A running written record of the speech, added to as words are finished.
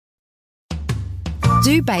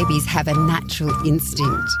Do babies have a natural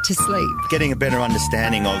instinct to sleep? Getting a better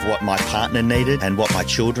understanding of what my partner needed and what my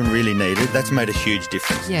children really needed, that's made a huge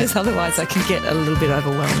difference. Yeah. Because otherwise I can get a little bit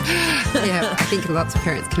overwhelmed. Yeah, I think lots of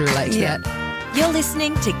parents can relate to that. You're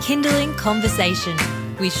listening to Kindling Conversation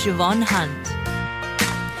with Siobhan Hunt.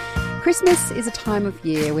 Christmas is a time of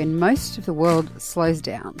year when most of the world slows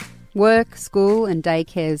down. Work, school and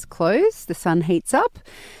daycares close, the sun heats up,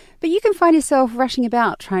 but you can find yourself rushing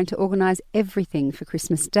about trying to organise everything for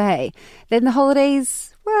Christmas Day. Then the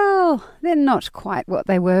holidays, well, they're not quite what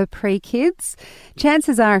they were pre-kids.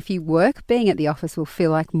 Chances are if you work, being at the office will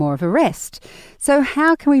feel like more of a rest. So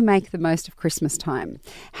how can we make the most of Christmas time?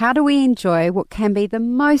 How do we enjoy what can be the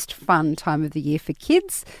most fun time of the year for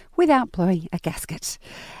kids without blowing a gasket?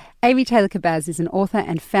 Amy Taylor-Kabbaz is an author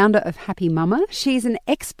and founder of Happy Mama. She's an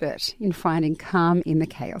expert in finding calm in the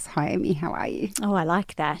chaos. Hi, Amy. How are you? Oh, I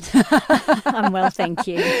like that. I'm well, thank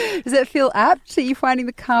you. Does it feel apt? Are you finding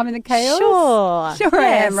the calm in the chaos? Sure. Sure I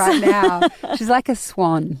am right now. She's like a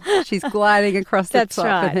swan. She's gliding across the That's top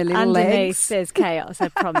right. with her little Underneath legs. there's chaos, I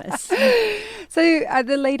promise. So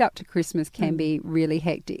the lead up to Christmas can be really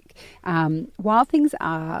hectic. While things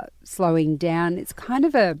are slowing down, it's kind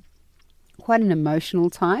of quite an emotional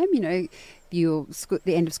time. You know,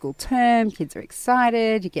 the end of school term, kids are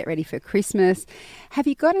excited, you get ready for Christmas. Have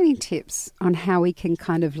you got any tips on how we can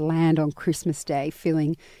kind of land on Christmas Day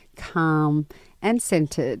feeling calm and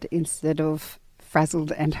centred instead of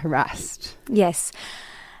frazzled and harassed? Yes.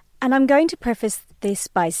 And I'm going to preface this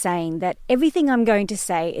by saying that everything I'm going to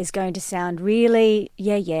say is going to sound really,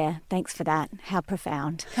 yeah, thanks for that. How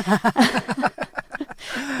profound.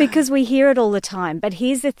 Because we hear it all the time. But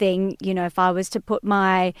here's the thing, you know, if I was to put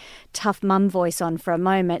my tough mum voice on for a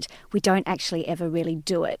moment, we don't actually ever really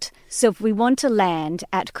do it. So if we want to land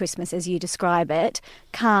at Christmas, as you describe it,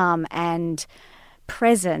 calm and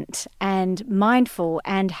present and mindful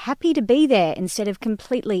and happy to be there instead of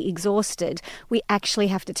completely exhausted, we actually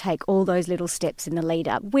have to take all those little steps in the lead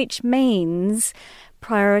up, which means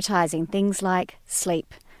prioritising things like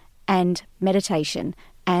sleep and meditation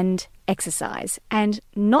and exercise and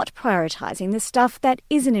not prioritising the stuff that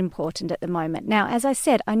isn't important at the moment. Now, as I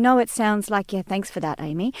said, I know it sounds like, yeah, thanks for that,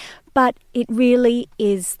 Amy, but it really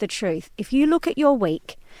is the truth. If you look at your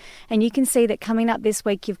week and you can see that coming up this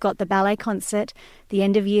week you've got the ballet concert, the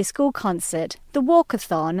end of year school concert, the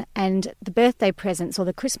walkathon and the birthday presents or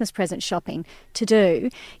the Christmas present shopping to do,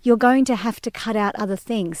 you're going to have to cut out other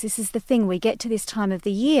things. This is the thing, we get to this time of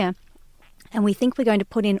the year and we think we're going to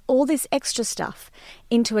put in all this extra stuff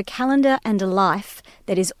into a calendar and a life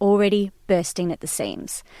that is already bursting at the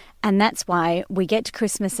seams. And that's why we get to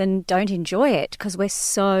Christmas and don't enjoy it, because we're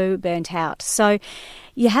so burnt out. So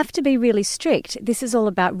you have to be really strict. This is all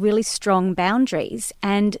about really strong boundaries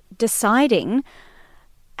and deciding,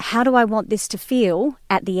 how do I want this to feel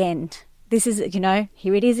at the end? This is, you know,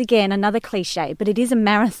 here it is again, another cliche, but it is a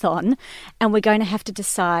marathon and we're going to have to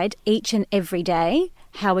decide each and every day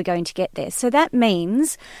how we're going to get there. So that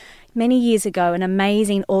means many years ago, an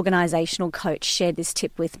amazing organisational coach shared this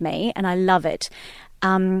tip with me and I love it.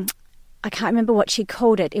 I can't remember what she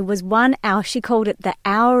called it. It was 1 hour. She called it the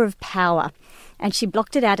hour of power. And she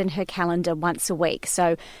blocked it out in her calendar once a week.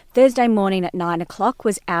 So Thursday morning at 9 o'clock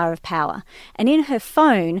was hour of power. And in her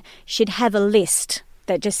phone, she'd have a list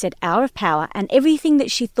that just said hour of power and everything that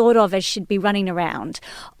she thought of as she'd be running around.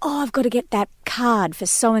 Oh, I've got to get that card for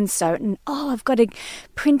so-and-so. And oh, I've got to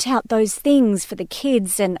print out those things for the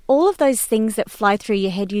kids and all of those things that fly through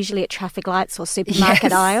your head, usually at traffic lights or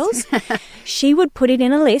supermarket aisles. She would put it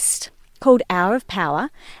in a list called Hour of Power.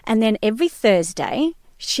 And then every Thursday,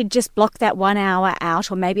 she'd just block that 1 hour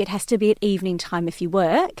out, or maybe it has to be at evening time if you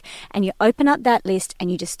work, and you open up that list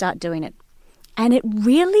and you just start doing it. And it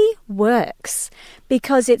really works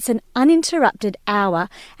because it's an uninterrupted hour.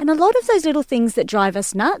 And a lot of those little things that drive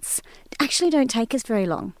us nuts actually don't take us very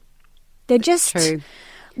long. They're just, True.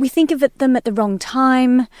 We think of them at the wrong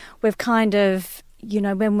time. We've kind of, you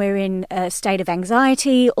know, when we're in a state of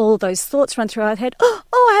anxiety, all those thoughts run through our head. Oh,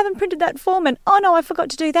 I haven't printed that form and oh no, I forgot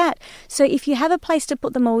to do that. So if you have a place to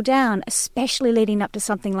put them all down, especially leading up to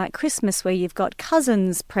something like Christmas where you've got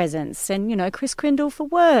cousins' presents and, you know, Kris Kringle for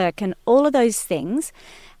work and all of those things,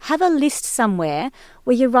 have a list somewhere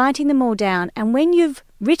where you're writing them all down. And when you've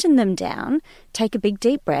written them down, take a big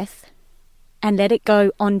deep breath and let it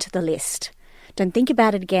go onto the list. Don't think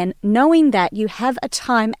about it again, knowing that you have a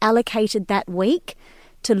time allocated that week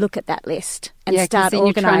to look at that list and start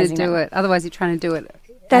organising you're trying to do it. Otherwise, you're trying to do it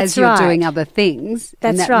That's as you're right. doing other things.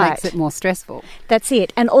 That's and that right. makes it more stressful. That's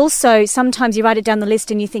it. And also, sometimes you write it down the list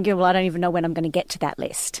and you think, well, I don't even know when I'm going to get to that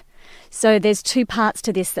list. So there's two parts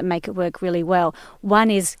to this that make it work really well.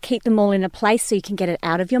 One is keep them all in a place so you can get it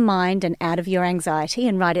out of your mind and out of your anxiety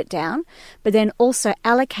and write it down. But then also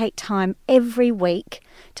allocate time every week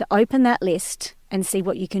to open that list and see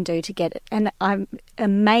what you can do to get it. And I'm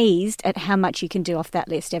amazed at how much you can do off that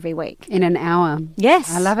list every week. In an hour.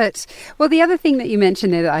 Yes. I love it. Well, the other thing that you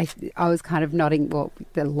mentioned there that I was kind of nodding, well,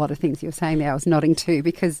 there are a lot of things you were saying there I was nodding to,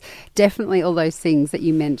 because definitely all those things that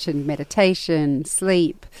you mentioned, meditation,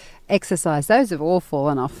 sleep, exercise, those have all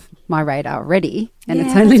fallen off my radar already, and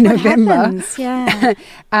it's only November. Yeah.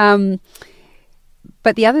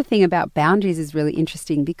 But the other thing about boundaries is really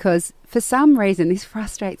interesting, because for some reason, this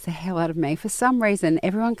frustrates the hell out of me. For some reason,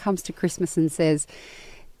 everyone comes to Christmas and says,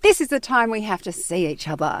 this is the time we have to see each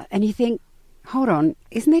other. And you think, hold on,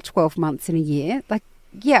 isn't there 12 months in a year? Like,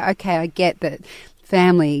 yeah, okay, I get that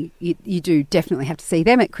family, you do definitely have to see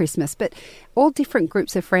them at Christmas, but all different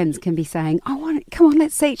groups of friends can be saying, come on,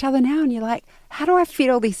 let's see each other now. And you're like, how do I fit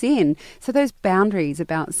all this in? So those boundaries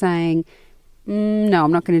about saying, no,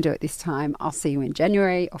 I'm not going to do it this time. I'll see you in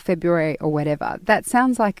January or February or whatever. That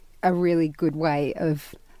sounds like a really good way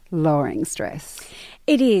of lowering stress.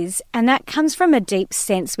 It is. And that comes from a deep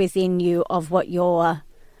sense within you of what your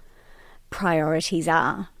priorities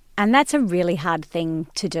are. And that's a really hard thing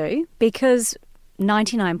to do, because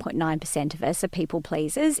 99.9% of us are people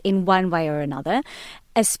pleasers in one way or another,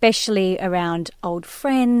 especially around old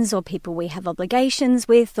friends or people we have obligations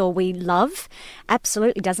with or we love.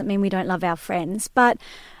 Absolutely doesn't mean we don't love our friends, but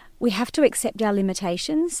we have to accept our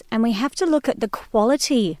limitations, and we have to look at the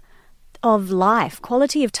quality of life,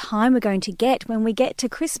 quality of time we're going to get when we get to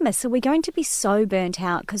Christmas. So we're going to be so burnt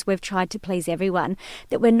out because we've tried to please everyone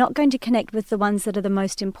that we're not going to connect with the ones that are the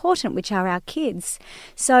most important, which are our kids.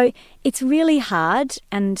 So it's really hard,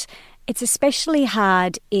 and it's especially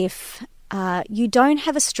hard if you don't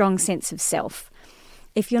have a strong sense of self.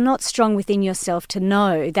 If you're not strong within yourself to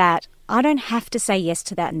know that I don't have to say yes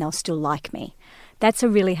to that and they'll still like me. That's a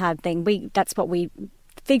really hard thing. That's what we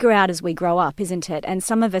figure out as we grow up, isn't it? And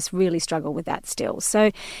some of us really struggle with that still.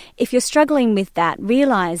 So if you're struggling with that,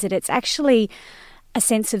 realize that it's actually a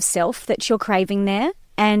sense of self that you're craving there,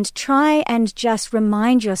 and try and just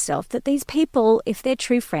remind yourself that these people, if they're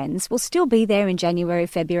true friends, will still be there in January,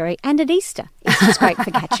 February, and at Easter. It's just great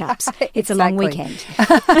for catch-ups. It's a long weekend.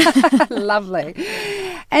 Lovely.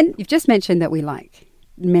 And you've just mentioned that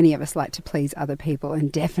many of us like to please other people,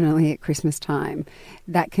 and definitely at Christmas time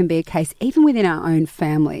that can be a case even within our own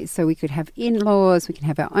families. So we could have in-laws, we can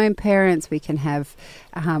have our own parents, we can have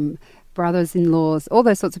brothers-in-laws, all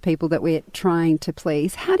those sorts of people that we're trying to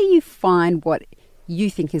please. How do you find what you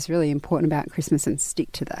think is really important about Christmas and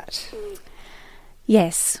stick to that?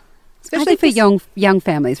 Yes. Especially for young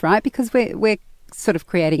families, right? Because we're sort of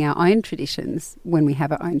creating our own traditions when we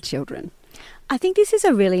have our own children. I think this is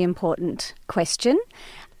a really important question.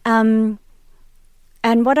 And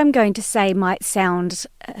what I'm going to say might sound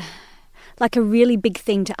like a really big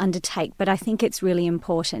thing to undertake, but I think it's really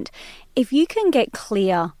important. If you can get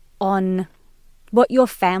clear on what your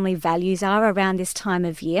family values are around this time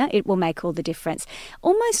of year, it will make all the difference.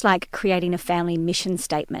 Almost like creating a family mission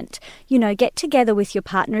statement. You know, get together with your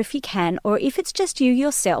partner if you can, or if it's just you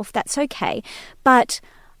yourself, that's okay. But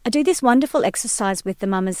I do this wonderful exercise with the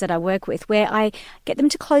mamas that I work with where I get them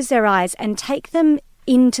to close their eyes and take them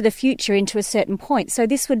into the future, into a certain point. So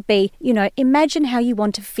this would be, imagine how you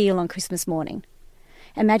want to feel on Christmas morning.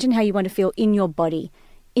 Imagine how you want to feel in your body,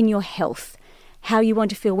 in your health, how you want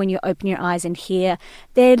to feel when you open your eyes and hear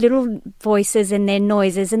their little voices and their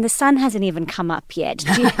noises, and the sun hasn't even come up yet.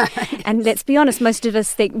 And let's be honest, most of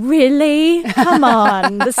us think, really? Come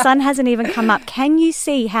on, the sun hasn't even come up. Can you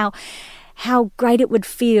see how great it would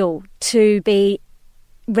feel to be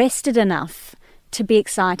rested enough to be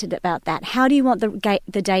excited about that? How do you want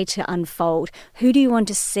the day to unfold? Who do you want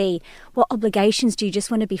to see? What obligations do you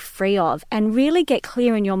just want to be free of? And really get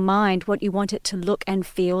clear in your mind what you want it to look and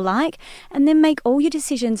feel like, and then make all your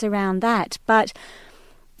decisions around that. But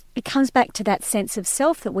it comes back to that sense of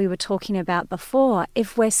self that we were talking about before.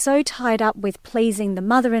 If we're so tied up with pleasing the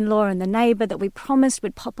mother-in-law and the neighbour that we promised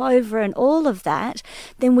would pop over and all of that,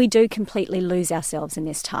 then we do completely lose ourselves in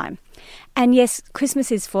this time. And yes,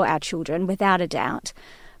 Christmas is for our children, without a doubt,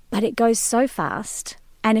 but it goes so fast.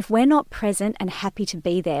 And if we're not present and happy to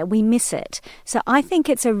be there, we miss it. So I think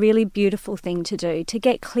it's a really beautiful thing to do, to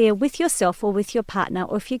get clear with yourself or with your partner,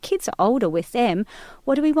 or if your kids are older, with them,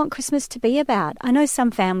 what do we want Christmas to be about? I know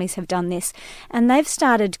some families have done this, and they've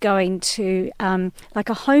started going to like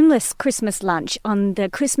a homeless Christmas lunch on the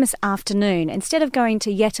Christmas afternoon instead of going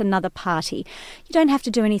to yet another party. You don't have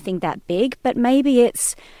to do anything that big, but maybe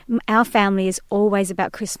it's, our family is always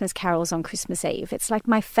about Christmas carols on Christmas Eve. It's like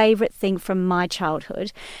my favourite thing from my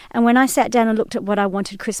childhood. And when I sat down and looked at what I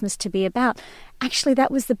wanted Christmas to be about, actually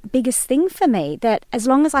that was the biggest thing for me, that as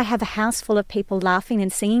long as I have a house full of people laughing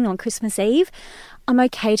and singing on Christmas Eve, I'm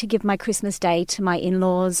okay to give my Christmas Day to my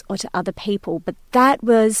in-laws or to other people. But that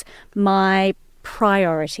was my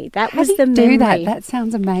priority. That was the memory. How do you do that? That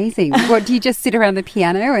sounds amazing. What, do you just sit around the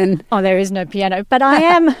piano and... Oh, there is no piano. But I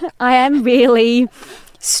am really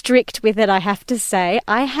strict with it, I have to say.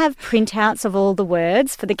 I have printouts of all the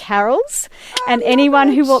words for the carols, and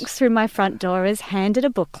anyone who walks through my front door is handed a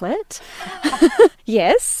booklet.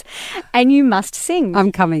 Yes, and you must sing.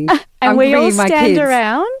 I'm coming. And we all stand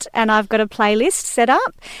around, and I've got a playlist set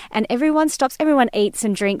up, and everyone stops, everyone eats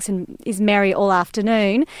and drinks and is merry all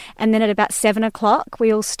afternoon. And then at about 7 o'clock,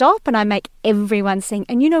 we all stop and I make everyone sing.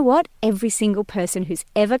 And you know what? Every single person who's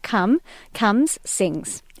ever comes,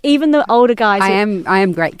 sings. Even the older guys. I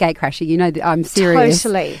am great gate crasher. You know that I'm serious.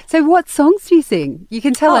 Totally. So what songs do you sing? You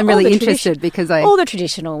can tell I'm really interested because all the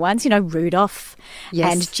traditional ones, you know, Rudolph,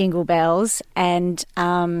 yes, and Jingle Bells. And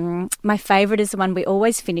my favourite is the one we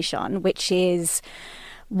always finish on, which is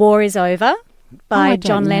War is Over by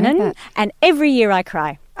John Lennon. And every year I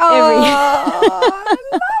cry. I love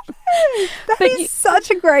it. That is such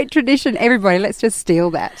a great tradition. Everybody, let's just steal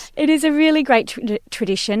that. It is a really great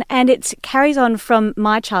tradition, and it carries on from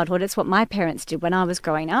my childhood. It's what my parents did when I was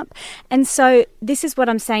growing up. And so this is what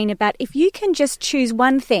I'm saying about, if you can just choose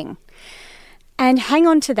one thing and hang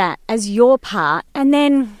on to that as your part, and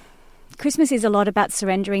then Christmas is a lot about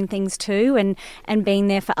surrendering things too, and being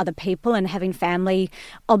there for other people and having family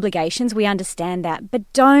obligations. We understand that.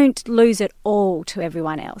 But don't lose it all to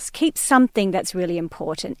everyone else. Keep something that's really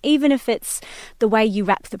important, even if it's the way you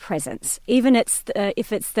wrap the presents, even if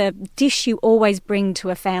it's the dish you always bring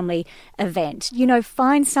to a family event. You know,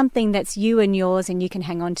 find something that's you and yours and you can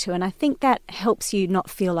hang on to. And I think that helps you not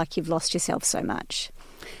feel like you've lost yourself so much.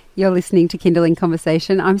 You're listening to Kindling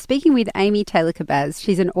Conversation. I'm speaking with Amy Taylor-Kabbaz.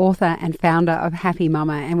 She's an author and founder of Happy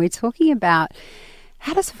Mama, and we're talking about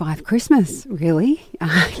how to survive Christmas, really,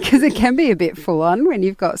 because it can be a bit full on when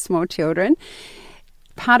you've got small children.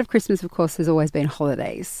 Part of Christmas, of course, has always been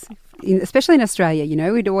holidays, especially in Australia. You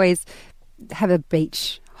know, we'd always have a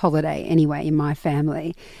beach holiday anyway in my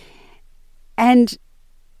family. And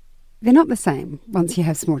they're not the same once you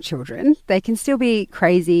have small children. They can still be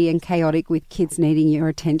crazy and chaotic with kids needing your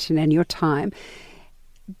attention and your time.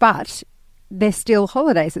 But they're still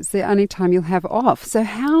holidays. It's the only time you'll have off. So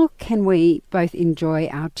how can we both enjoy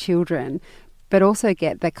our children but also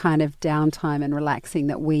get the kind of downtime and relaxing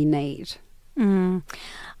that we need?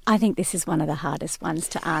 I think this is one of the hardest ones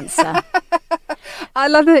to answer. I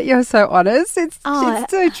love that you're so honest. It's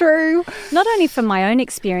so true. Not only from my own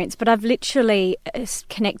experience, but I've literally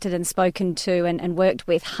connected and spoken to and worked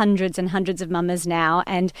with hundreds and hundreds of mamas now.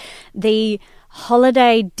 And the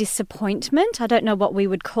holiday disappointment, I don't know what we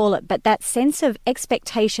would call it, but that sense of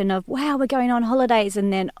expectation of, wow, we're going on holidays.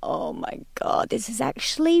 And then, oh my God, this is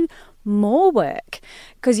actually more work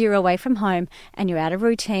because you're away from home and you're out of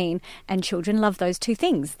routine, and children love those two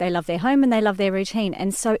things. They love their home and they love their routine.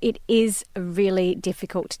 And so it is a really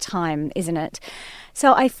difficult time, isn't it?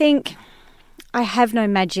 So I think I have no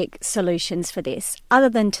magic solutions for this other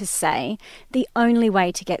than to say the only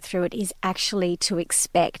way to get through it is actually to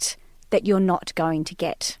expect that you're not going to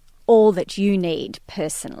get all that you need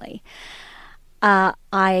personally.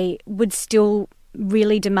 I would still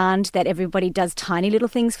really demand that everybody does tiny little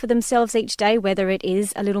things for themselves each day, whether it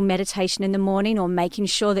is a little meditation in the morning or making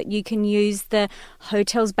sure that you can use the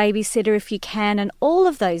hotel's babysitter if you can, and all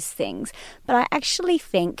of those things. But I actually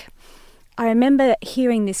think, I remember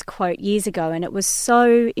hearing this quote years ago, and it was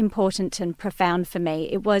so important and profound for me.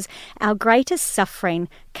 It was, our greatest suffering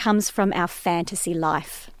comes from our fantasy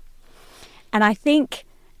life. And I think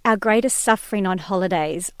our greatest suffering on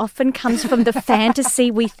holidays often comes from the fantasy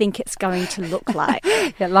we think it's going to look like.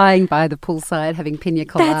 Yeah, lying by the poolside, having pina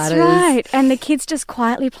coladas. That's right. And the kids just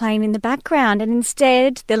quietly playing in the background. And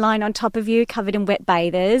instead, they're lying on top of you, covered in wet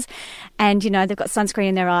bathers. And, you know, they've got sunscreen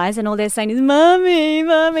in their eyes. And all they're saying is, Mummy,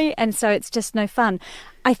 Mummy. And so it's just no fun.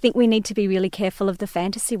 I think we need to be really careful of the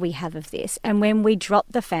fantasy we have of this. And when we drop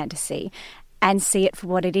the fantasy and see it for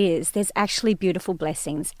what it is, there's actually beautiful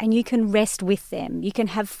blessings, and you can rest with them. You can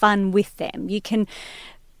have fun with them. You can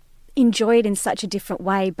enjoy it in such a different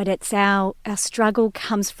way, but it's our struggle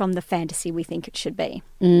comes from the fantasy we think it should be.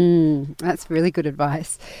 That's really good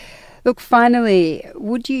advice. Look, finally,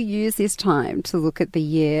 would you use this time to look at the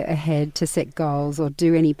year ahead to set goals or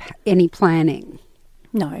do any planning?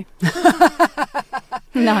 No.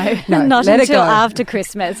 No, not until after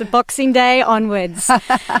Christmas, Boxing Day onwards.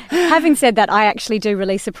 Having said that, I actually do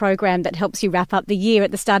release a program that helps you wrap up the year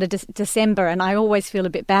at the start of December, and I always feel a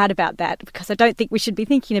bit bad about that because I don't think we should be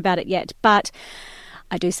thinking about it yet. But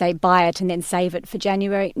I do say buy it and then save it for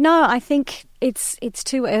January. No, I think it's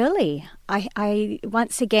too early. I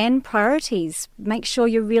once again, priorities. Make sure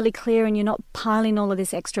you're really clear and you're not piling all of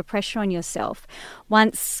this extra pressure on yourself.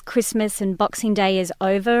 Once Christmas and Boxing Day is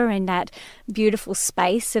over and that beautiful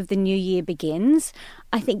space of the new year begins,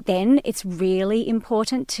 I think then it's really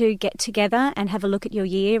important to get together and have a look at your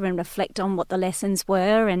year and reflect on what the lessons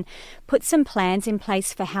were and put some plans in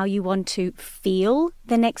place for how you want to feel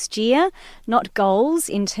the next year. Not goals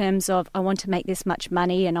in terms of I want to make this much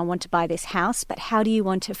money and I want to buy this house, but how do you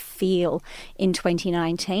want to feel in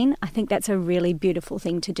 2019? I think that's a really beautiful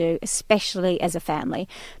thing to do, especially as a family.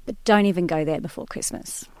 But don't even go there before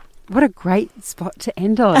Christmas. What a great spot to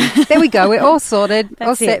end on. There we go. We're all sorted,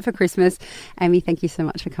 all set for Christmas. Amy, thank you so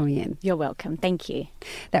much for coming in. You're welcome. Thank you.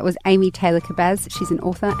 That was Amy Taylor-Kabbaz. She's an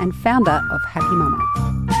author and founder of Happy Mama.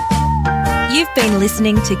 You've been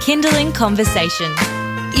listening to Kindling Conversation.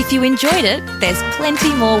 If you enjoyed it, there's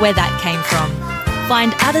plenty more where that came from.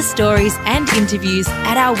 Find other stories and interviews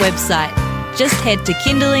at our website. Just head to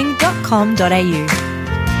kindling.com.au.